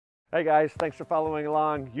Hey guys, thanks for following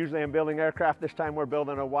along. Usually I'm building aircraft. This time we're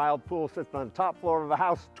building a wild pool. Sits on the top floor of a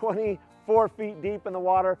house, 24 feet deep in the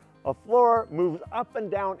water. A floor moves up and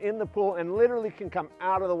down in the pool and literally can come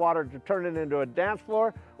out of the water to turn it into a dance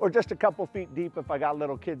floor or just a couple feet deep if I got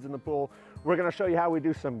little kids in the pool. We're gonna show you how we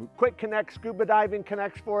do some quick connects, scuba diving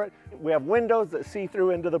connects for it. We have windows that see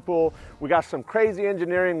through into the pool. We got some crazy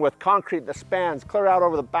engineering with concrete that spans clear out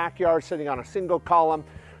over the backyard sitting on a single column.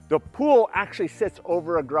 The pool actually sits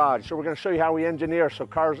over a garage, so we're going to show you how we engineer so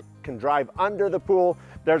cars can drive under the pool.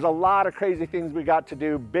 There's a lot of crazy things we got to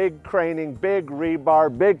do, big craning, big rebar,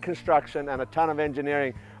 big construction, and a ton of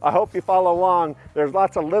engineering. I hope you follow along. There's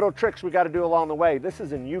lots of little tricks we got to do along the way. This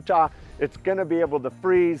is in Utah. It's going to be able to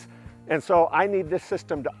freeze, and so I need this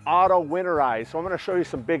system to auto-winterize. So I'm going to show you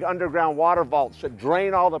some big underground water vaults that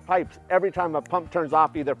drain all the pipes every time a pump turns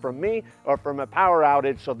off, either from me or from a power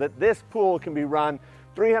outage, so that this pool can be run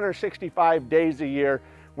 365 days a year.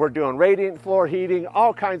 We're doing radiant floor heating,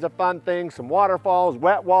 all kinds of fun things, some waterfalls,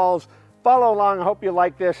 wet walls. Follow along, I hope you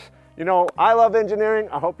like this. You know, I love engineering,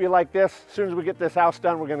 I hope you like this. As soon as we get this house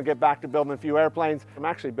done, we're gonna get back to building a few airplanes. I'm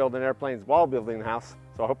actually building airplanes while building the house,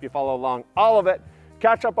 so I hope you follow along all of it.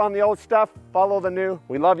 Catch up on the old stuff, follow the new.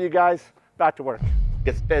 We love you guys, back to work.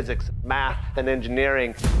 It's physics, math, and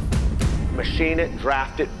engineering. Machine it,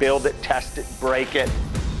 draft it, build it, test it, break it.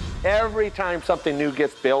 Every time something new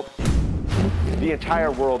gets built, the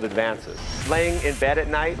entire world advances. Laying in bed at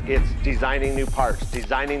night, it's designing new parts,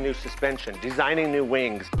 designing new suspension, designing new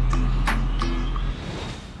wings.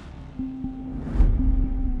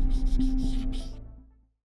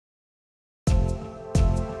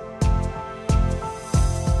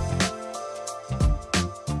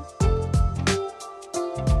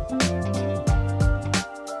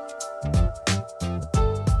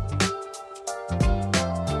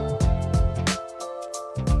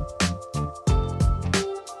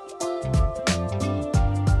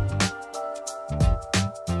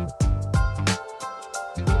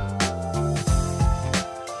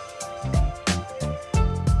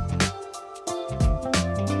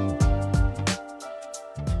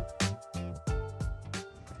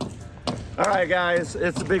 All right guys,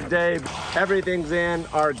 it's a big day. Everything's in.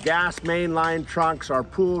 Our gas mainline trunks, our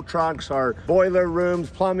pool trunks, our boiler rooms,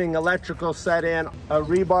 plumbing, electrical set in. A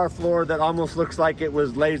rebar floor that almost looks like it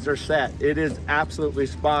was laser set. It is absolutely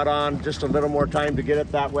spot on. Just a little more time to get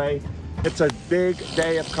it that way. It's a big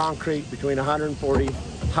day of concrete, between 140,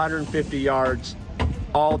 150 yards,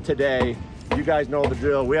 all today. You guys know the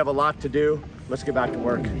drill. We have a lot to do. Let's get back to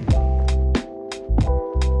work.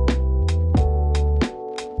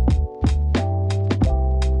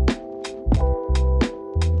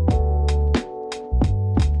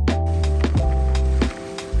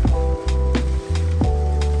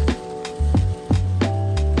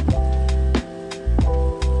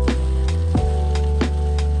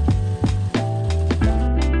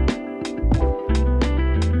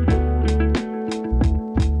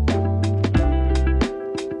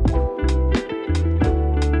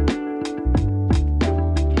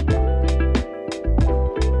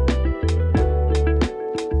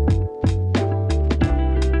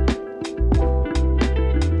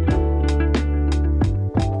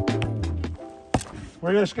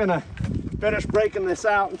 We're just gonna finish breaking this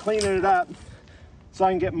out and cleaning it up so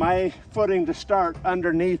I can get my footing to start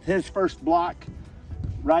underneath his first block,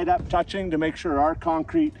 right up touching to make sure our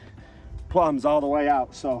concrete plumbs all the way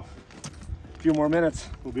out. So a few more minutes,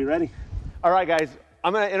 we'll be ready. All right guys,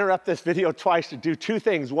 I'm gonna interrupt this video twice to do two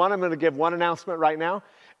things. One, I'm gonna give one announcement right now,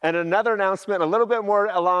 and another announcement a little bit more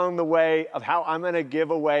along the way of how I'm gonna give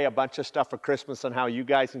away a bunch of stuff for Christmas and how you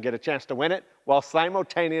guys can get a chance to win it while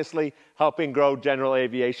simultaneously helping grow general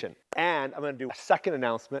aviation. And I'm gonna do a second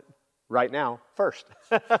announcement right now first.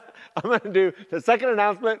 I'm gonna do the second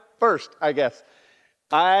announcement first, I guess.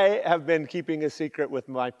 I have been keeping a secret with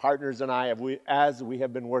my partners and I as we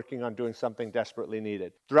have been working on doing something desperately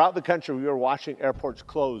needed. Throughout the country, we were watching airports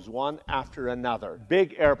close one after another.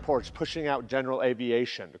 Big airports pushing out general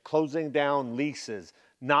aviation, closing down leases,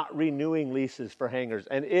 not renewing leases for hangars.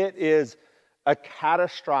 And it is a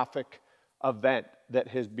catastrophic event that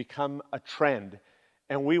has become a trend.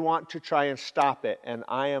 And we want to try and stop it. And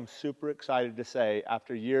I am super excited to say,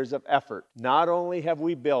 after years of effort, not only have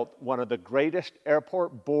we built one of the greatest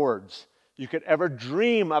airport boards you could ever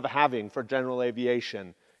dream of having for general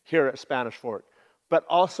aviation here at Spanish Fort, but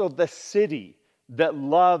also the city that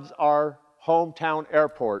loves our hometown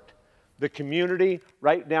airport, the community,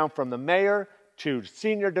 right down from the mayor to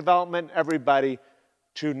senior development, everybody,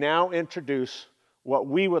 to now introduce what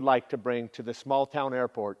we would like to bring to the small town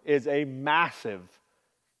airport is a massive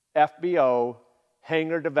FBO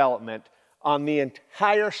hangar development on the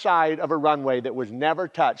entire side of a runway that was never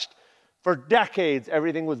touched. For decades,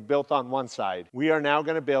 everything was built on one side. We are now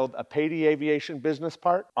going to build a Patey Aviation business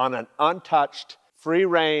park on an untouched, free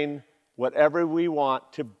reign, whatever we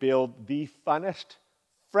want to build the funnest,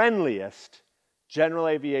 friendliest general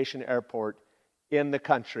aviation airport in the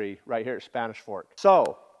country right here at Spanish Fork.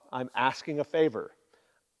 So I'm asking a favor.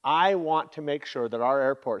 I want to make sure that our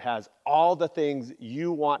airport has all the things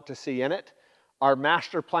you want to see in it. Our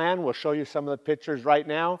master plan, we'll show you some of the pictures right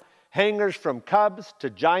now. Hangars from Cubs to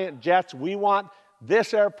giant jets. We want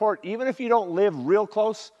this airport, even if you don't live real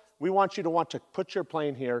close, we want you to want to put your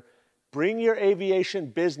plane here, bring your aviation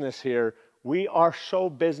business here. We are so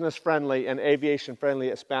business friendly and aviation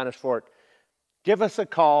friendly at Spanish Fork. Give us a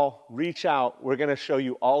call, reach out. We're going to show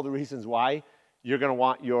you all the reasons why you're going to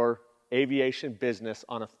want your aviation business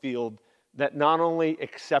on a field that not only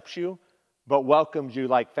accepts you, but welcomes you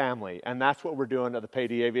like family. And that's what we're doing at the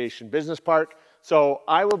Patey Aviation Business Park. So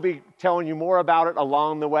I will be telling you more about it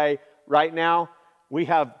along the way. Right now, we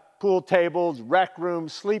have pool tables, rec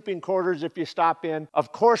rooms, sleeping quarters if you stop in.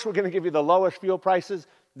 Of course, we're going to give you the lowest fuel prices.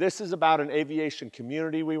 This is about an aviation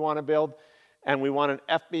community we want to build, and we want an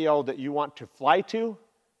FBO that you want to fly to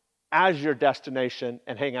as your destination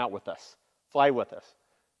and hang out with us. Fly with us.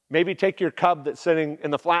 Maybe take your Cub that's sitting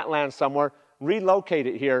in the flatlands somewhere, relocate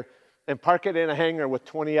it here, and park it in a hangar with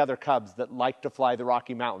 20 other Cubs that like to fly the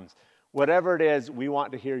Rocky Mountains. Whatever it is, we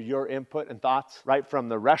want to hear your input and thoughts, right from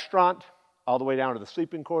the restaurant all the way down to the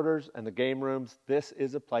sleeping quarters and the game rooms. This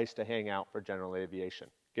is a place to hang out for general aviation.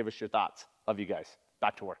 Give us your thoughts. Love you guys.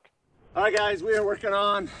 Back to work. All right, guys, we are working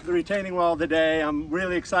on the retaining wall today. I'm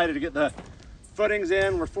really excited to get the footings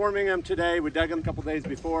in. We're forming them today. We dug them a couple days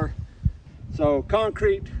before. So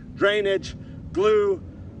concrete, drainage, glue,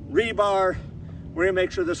 rebar. We're gonna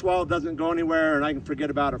make sure this wall doesn't go anywhere and I can forget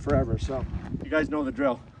about it forever. So you guys know the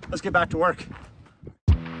drill. Let's get back to work.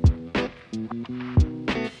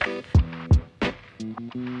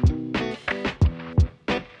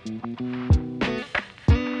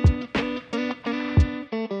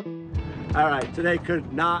 All right, today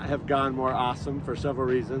could not have gone more awesome for several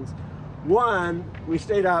reasons. One, we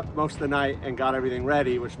stayed up most of the night and got everything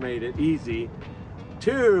ready, which made it easy.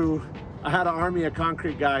 Two, I had an army of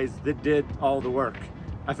concrete guys that did all the work.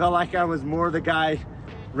 I felt like I was more the guy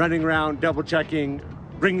running around, double checking,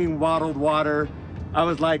 bringing bottled water. I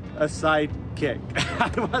was like a sidekick.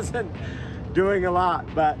 I wasn't doing a lot,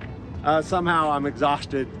 but somehow I'm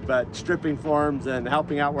exhausted, but stripping forms and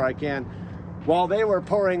helping out where I can. While they were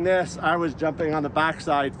pouring this, I was jumping on the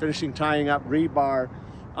backside, finishing tying up rebar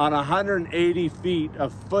on 180 feet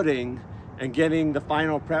of footing and getting the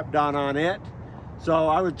final prep done on it. So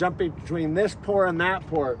I was jumping between this pour and that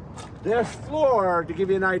pour. This floor, to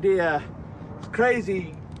give you an idea, it's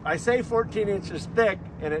crazy. I say 14 inches thick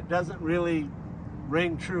and it doesn't really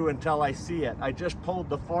ring true until I see it. I just pulled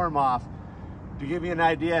the form off. To give you an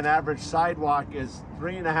idea, an average sidewalk is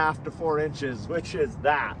 3.5 to 4 inches, which is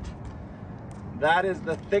that. That is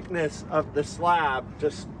the thickness of the slab to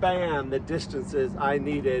span the distances I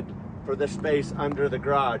needed for the space under the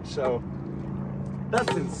garage. So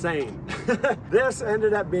that's insane. This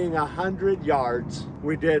ended up being 100 yards.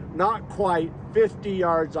 We did not quite 50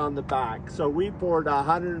 yards on the back. So we poured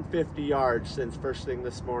 150 yards since first thing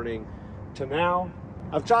this morning to now.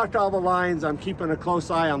 I've chalked all the lines. I'm keeping a close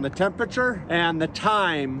eye on the temperature and the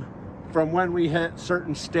time from when we hit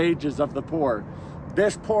certain stages of the pour.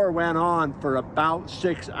 This pour went on for about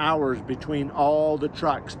 6 hours between all the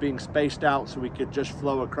trucks being spaced out so we could just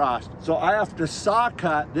flow across. So I have to saw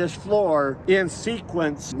cut this floor in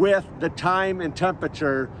sequence with the time and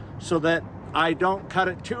temperature so that I don't cut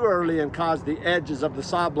it too early and cause the edges of the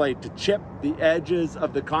saw blade to chip the edges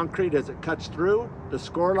of the concrete as it cuts through the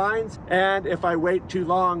score lines. And if I wait too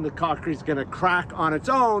long, the concrete's gonna crack on its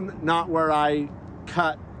own, not where I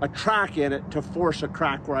cut a track in it to force a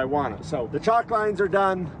crack where I want it. So the chalk lines are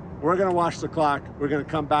done. We're gonna watch the clock. We're gonna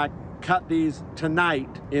come back, cut these tonight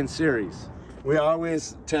in series. We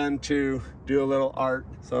always tend to do a little art.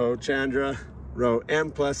 So Chandra wrote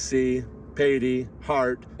M+C, Patey,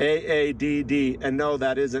 heart, AADD. And no,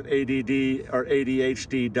 that isn't ADD or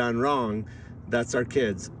ADHD done wrong. That's our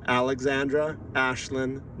kids, Alexandra,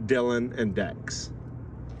 Ashlyn, Dylan, and Dex.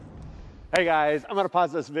 Hey guys, I'm gonna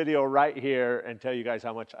pause this video right here and tell you guys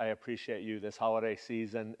how much I appreciate you this holiday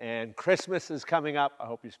season. And Christmas is coming up. I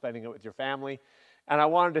hope you're spending it with your family. And I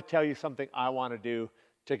wanted to tell you something I wanna do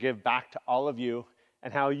to give back to all of you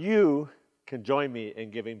and how you can join me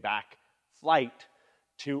in giving back flight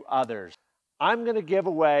to others. I'm gonna give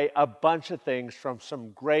away a bunch of things from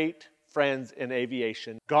some great friends in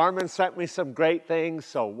aviation. Garmin sent me some great things,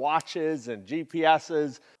 so watches and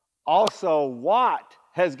GPSs, Also, Watt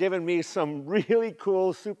has given me some really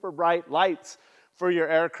cool, super bright lights for your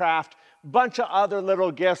aircraft. Bunch of other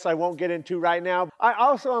little gifts I won't get into right now. I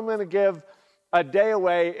also am going to give a day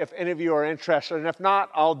away if any of you are interested, and if not,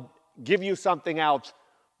 I'll give you something else.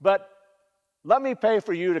 But let me pay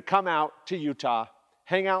for you to come out to Utah,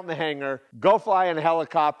 hang out in the hangar, go fly in a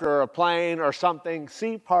helicopter or a plane or something,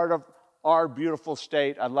 see part of our beautiful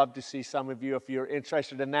state. I'd love to see some of you if you're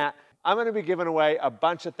interested in that. I'm going to be giving away a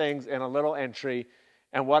bunch of things in a little entry,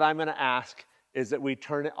 and what I'm going to ask is that we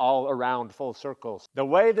turn it all around full circles. The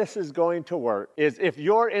way this is going to work is if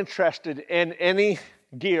you're interested in any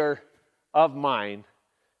gear of mine,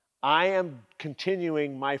 I am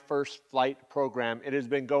continuing my first flight program. It has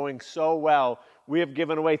been going so well. We have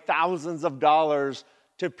given away thousands of dollars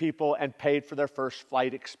to people and paid for their first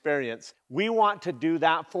flight experience. We want to do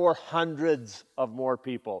that for hundreds of more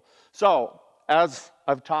people. So, as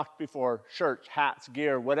I've talked before, shirts, hats,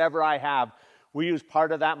 gear, whatever I have, we use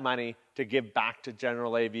part of that money to give back to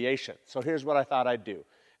general aviation. So here's what I thought I'd do.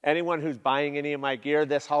 Anyone who's buying any of my gear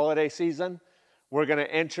this holiday season, we're going to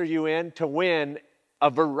enter you in to win a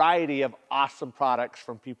variety of awesome products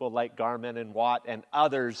from people like Garmin and Watt and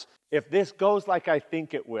others. If this goes like I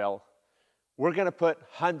think it will, we're going to put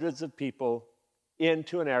hundreds of people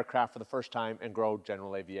into an aircraft for the first time and grow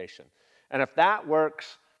general aviation. And if that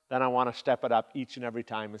works, then I want to step it up each and every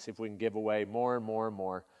time and see if we can give away more and more and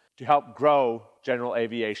more to help grow general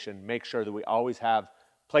aviation, make sure that we always have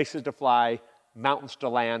places to fly, mountains to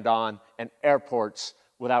land on, and airports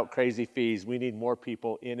without crazy fees. We need more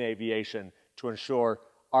people in aviation to ensure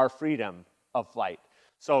our freedom of flight.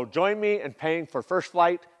 So join me in paying for First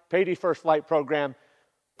Flight, Patey First Flight program.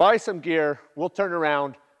 Buy some gear, we'll turn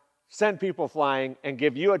around, send people flying, and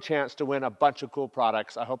give you a chance to win a bunch of cool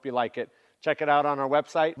products. I hope you like it. Check it out on our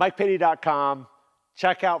website, MikePatey.com.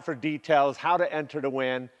 Check out for details, how to enter to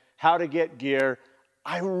win, how to get gear.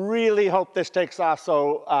 I really hope this takes off,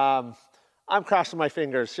 so I'm crossing my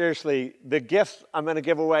fingers. Seriously, the gifts I'm going to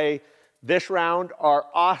give away this round are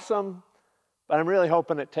awesome, but I'm really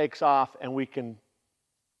hoping it takes off and we can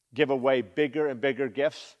give away bigger and bigger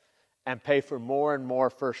gifts and pay for more and more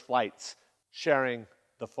first flights, sharing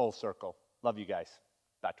the full circle. Love you guys.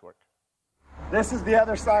 Back to work. This is the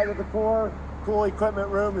other side of the core. Cool equipment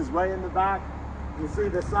room is way in the back. You see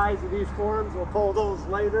the size of these forms. We'll pull those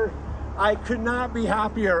later. I could not be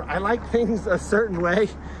happier. I like things a certain way,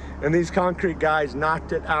 and these concrete guys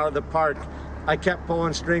knocked it out of the park. I kept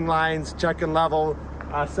pulling string lines, checking level.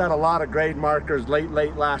 I set a lot of grade markers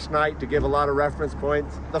late last night to give a lot of reference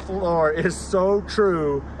points. The floor is so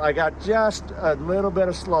true. I got just a little bit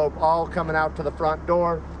of slope all coming out to the front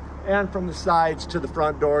door and from the sides to the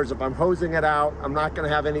front doors. If I'm hosing it out, I'm not gonna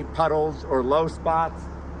have any puddles or low spots.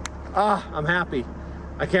 I'm happy.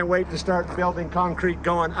 I can't wait to start building concrete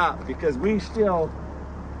going up, because we still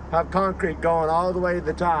have concrete going all the way to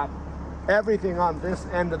the top. Everything on this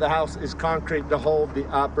end of the house is concrete to hold the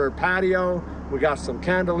upper patio. We got some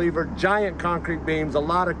cantilever, giant concrete beams, a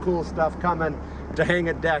lot of cool stuff coming to hang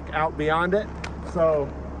a deck out beyond it. So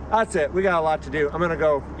that's it. We got a lot to do. I'm gonna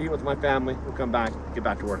go eat with my family. We'll come back, get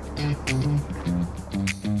back to work.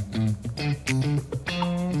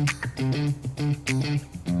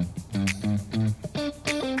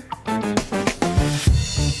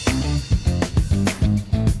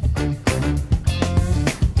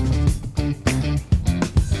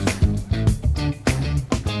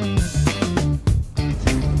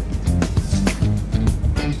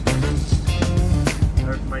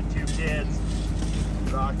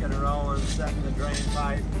 Setting the drain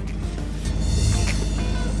pipe.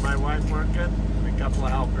 My wife working, and a couple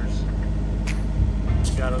of helpers.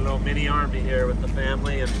 Got a little mini army here with the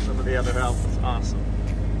family and some of the other help. It's awesome.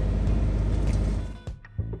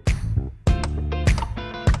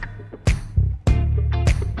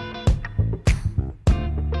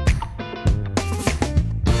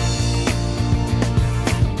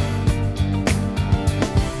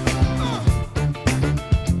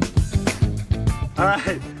 All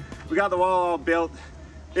right. We got the wall all built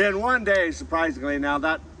in one day, surprisingly. Now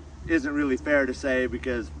that isn't really fair to say,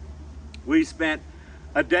 because we spent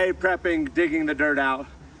a day prepping, digging the dirt out,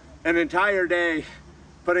 an entire day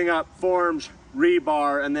putting up forms,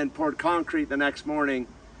 rebar, and then poured concrete the next morning.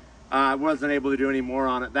 I wasn't able to do any more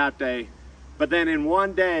on it that day. But then in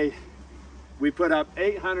one day, we put up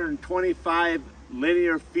 825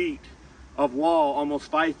 linear feet of wall, almost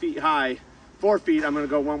 5 feet high. 4 feet, I'm gonna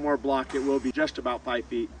go one more block. It will be just about 5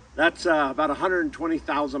 feet. That's about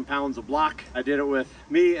 120,000 pounds of block. I did it with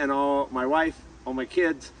me and all my wife, all my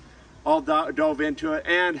kids, all dove into it.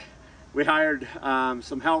 And we hired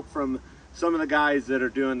some help from some of the guys that are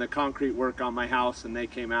doing the concrete work on my house, and they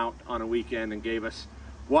came out on a weekend and gave us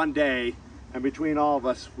one day, and between all of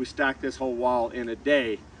us, we stacked this whole wall in a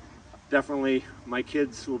day. Definitely my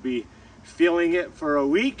kids will be feeling it for a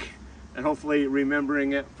week and hopefully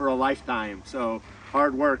remembering it for a lifetime. So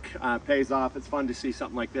hard work pays off. It's fun to see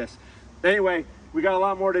something like this. Anyway, we got a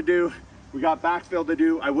lot more to do. We got backfill to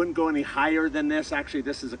do. I wouldn't go any higher than this. Actually,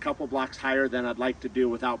 this is a couple blocks higher than I'd like to do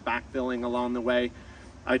without backfilling along the way.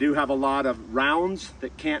 I do have a lot of rounds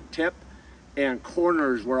that can't tip and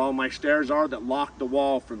corners where all my stairs are that lock the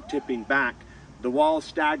wall from tipping back. The wall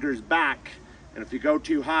staggers back, and if you go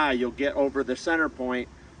too high, you'll get over the center point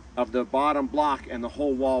of the bottom block and the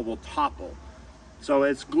whole wall will topple. So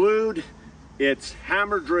it's glued, it's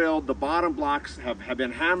hammer drilled. The bottom blocks have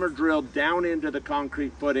been hammer drilled down into the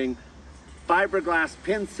concrete footing, fiberglass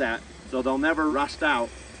pin set, so they'll never rust out.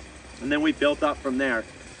 And then we built up from there.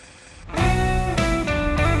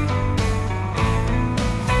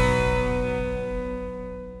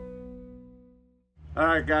 All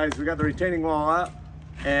right, guys, we got the retaining wall up,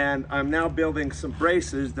 and I'm now building some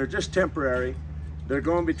braces. They're just temporary. They're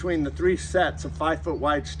going between the 3 sets of 5-foot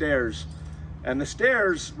wide stairs. And the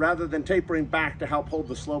stairs, rather than tapering back to help hold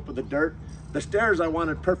the slope of the dirt, the stairs I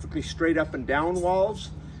wanted perfectly straight up and down walls.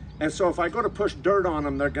 And so if I go to push dirt on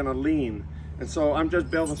them, they're gonna lean. And so I'm just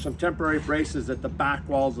building some temporary braces at the back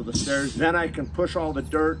walls of the stairs. Then I can push all the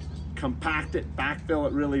dirt, compact it, backfill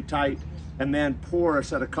it really tight, and then pour a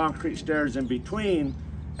set of concrete stairs in between,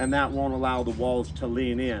 and that won't allow the walls to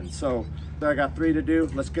lean in. So I got 3 to do.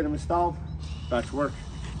 Let's get them installed. Back to work.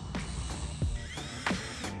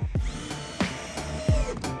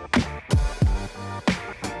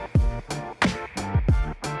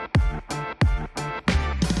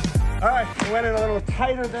 All right, it went in a little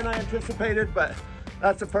tighter than I anticipated, but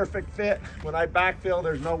that's a perfect fit. When I backfill,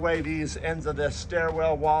 there's no way these ends of this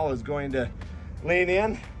stairwell wall is going to lean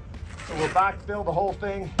in. So we'll backfill the whole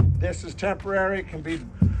thing. This is temporary, it can be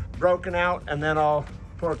broken out, and then I'll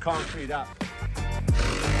pour concrete up.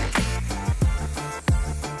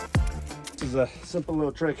 This is a simple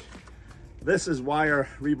little trick. This is wire,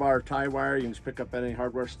 rebar tie wire. You can just pick up at any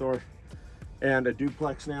hardware store. And a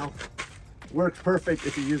duplex nail. Works perfect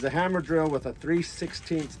if you use a hammer drill with a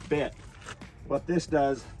 3/16 bit. What this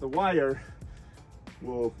does, the wire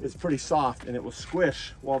is pretty soft and it will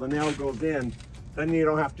squish while the nail goes in. Then you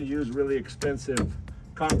don't have to use really expensive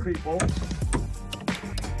concrete bolts.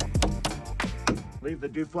 Leave the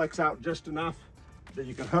duplex out just enough that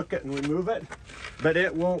you can hook it and remove it, but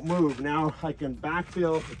it won't move. Now I can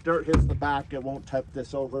backfill. If dirt hits the back, it won't tip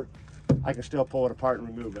this over. I can still pull it apart and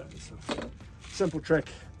remove it. So, simple trick,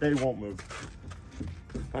 they won't move.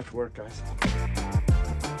 Back to work, guys.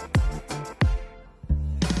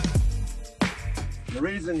 The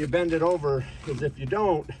reason you bend it over is if you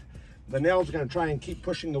don't, the nail's gonna try and keep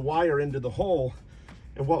pushing the wire into the hole,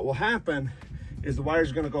 and what will happen is the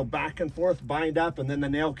wire's gonna go back and forth, bind up, and then the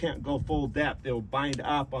nail can't go full depth. It'll bind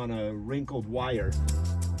up on a wrinkled wire.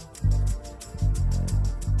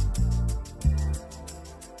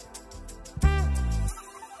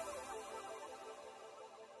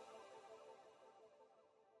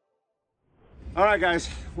 All right, guys,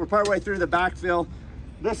 we're partway through the backfill.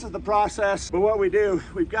 This is the process, but what we do,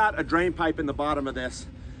 we've got a drain pipe in the bottom of this.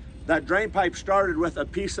 That drain pipe started with a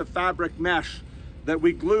piece of fabric mesh that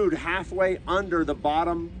we glued halfway under the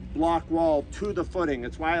bottom block wall to the footing.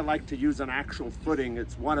 It's why I like to use an actual footing.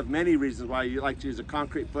 It's one of many reasons why you like to use a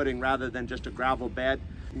concrete footing rather than just a gravel bed.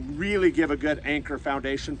 Really give a good anchor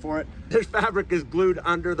foundation for it. This fabric is glued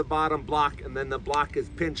under the bottom block, and then the block is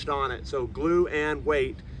pinched on it. So glue and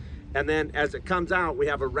weight. And then as it comes out, we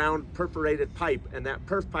have a round perforated pipe, and that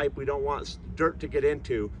perf pipe we don't want dirt to get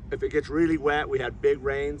into. If it gets really wet, we had big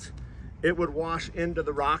rains, it would wash into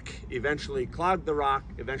the rock, eventually clog the rock,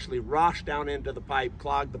 eventually wash down into the pipe,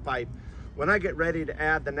 clog the pipe. When I get ready to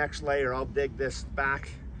add the next layer, I'll dig this back,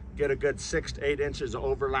 get a good 6 to 8 inches of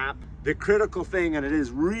overlap. The critical thing, and it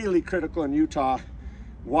is really critical in Utah,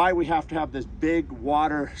 why we have to have this big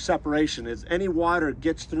water separation is any water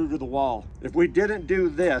gets through to the wall. If we didn't do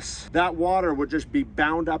this, that water would just be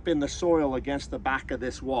bound up in the soil against the back of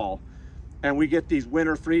this wall. And we get these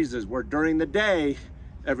winter freezes where during the day,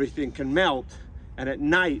 everything can melt, and at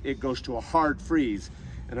night it goes to a hard freeze.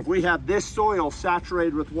 And if we have this soil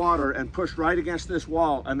saturated with water and pushed right against this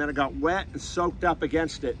wall, and then it got wet and soaked up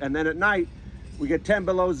against it, and then at night, we get 10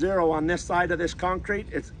 below zero on this side of this concrete,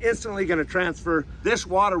 it's instantly gonna transfer. This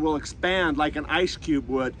water will expand like an ice cube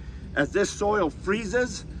would. As this soil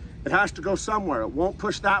freezes, it has to go somewhere. It won't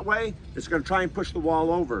push that way. It's gonna try and push the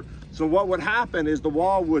wall over. So what would happen is the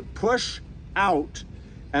wall would push out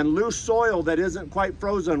and loose soil that isn't quite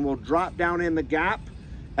frozen will drop down in the gap.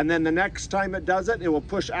 And then the next time it does it, it will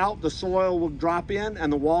push out, the soil will drop in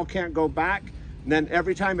and the wall can't go back. And then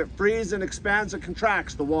every time it frees and expands and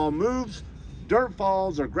contracts, the wall moves, dirt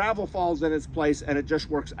falls or gravel falls in its place, and it just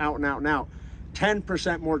works out and out and out.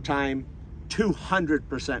 10% more time,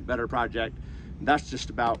 200% better project. And that's just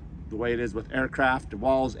about the way it is with aircraft,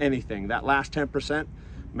 walls, anything. That last 10%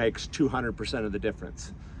 makes 200% of the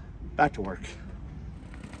difference. Back to work.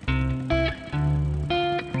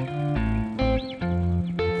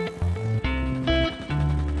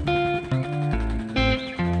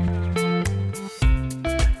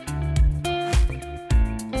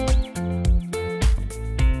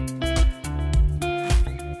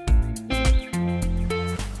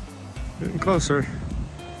 Getting closer.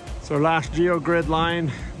 So last geogrid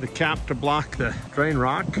line, the cap to block the drain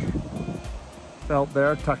rock. Felt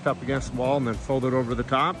there, tucked up against the wall and then folded over the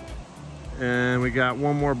top. And we got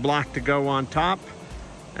one more block to go on top,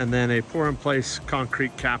 and then a pour in place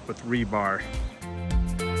concrete cap with rebar.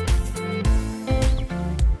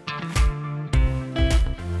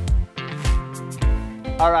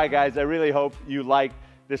 All right, guys, I really hope you like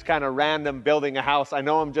this kind of random building a house. I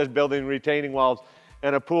know I'm just building retaining walls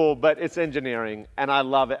and a pool, but it's engineering and I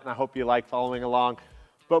love it, and I hope you like following along.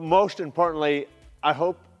 But most importantly, I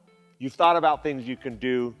hope you've thought about things you can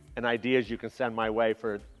do and ideas you can send my way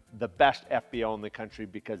for the best FBO in the country,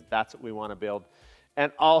 because that's what we want to build.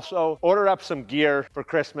 And also order up some gear for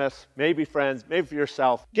Christmas, maybe friends, maybe for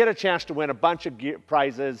yourself. Get a chance to win a bunch of gear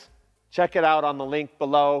prizes. Check it out on the link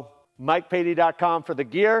below. MikePatey.com for the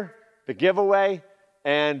gear, the giveaway,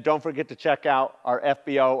 and don't forget to check out our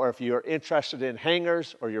FBO, or if you're interested in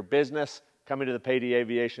hangars or your business coming to the Patey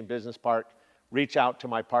Aviation Business Park, reach out to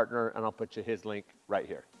my partner and I'll put you his link right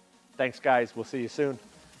here. Thanks, guys. We'll see you soon.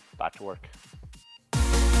 Back to work.